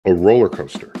a roller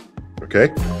coaster, okay?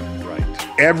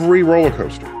 Right. Every roller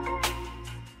coaster,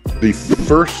 the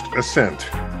first ascent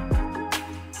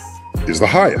is the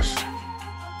highest.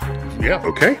 Yeah.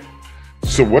 Okay?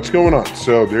 So what's going on?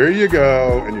 So there you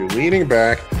go, and you're leaning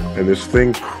back, and this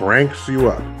thing cranks you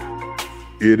up.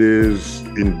 It is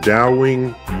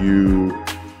endowing you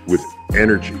with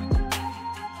energy,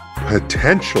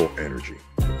 potential energy,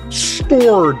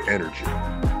 stored energy,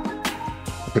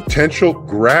 potential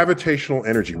gravitational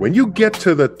energy. When you get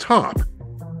to the top,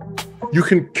 you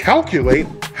can calculate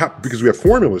how, because we have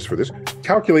formulas for this,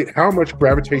 calculate how much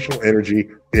gravitational energy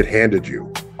it handed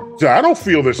you. So I don't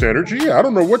feel this energy. I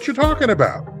don't know what you're talking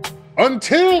about.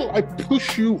 Until I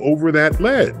push you over that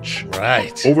ledge.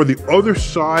 Right. Over the other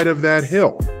side of that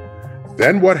hill.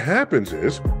 Then what happens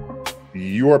is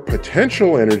your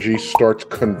potential energy starts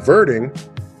converting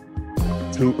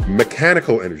to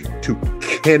mechanical energy, to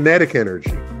kinetic energy.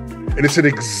 And it's an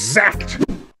exact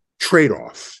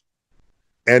trade-off.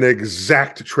 An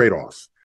exact trade-off.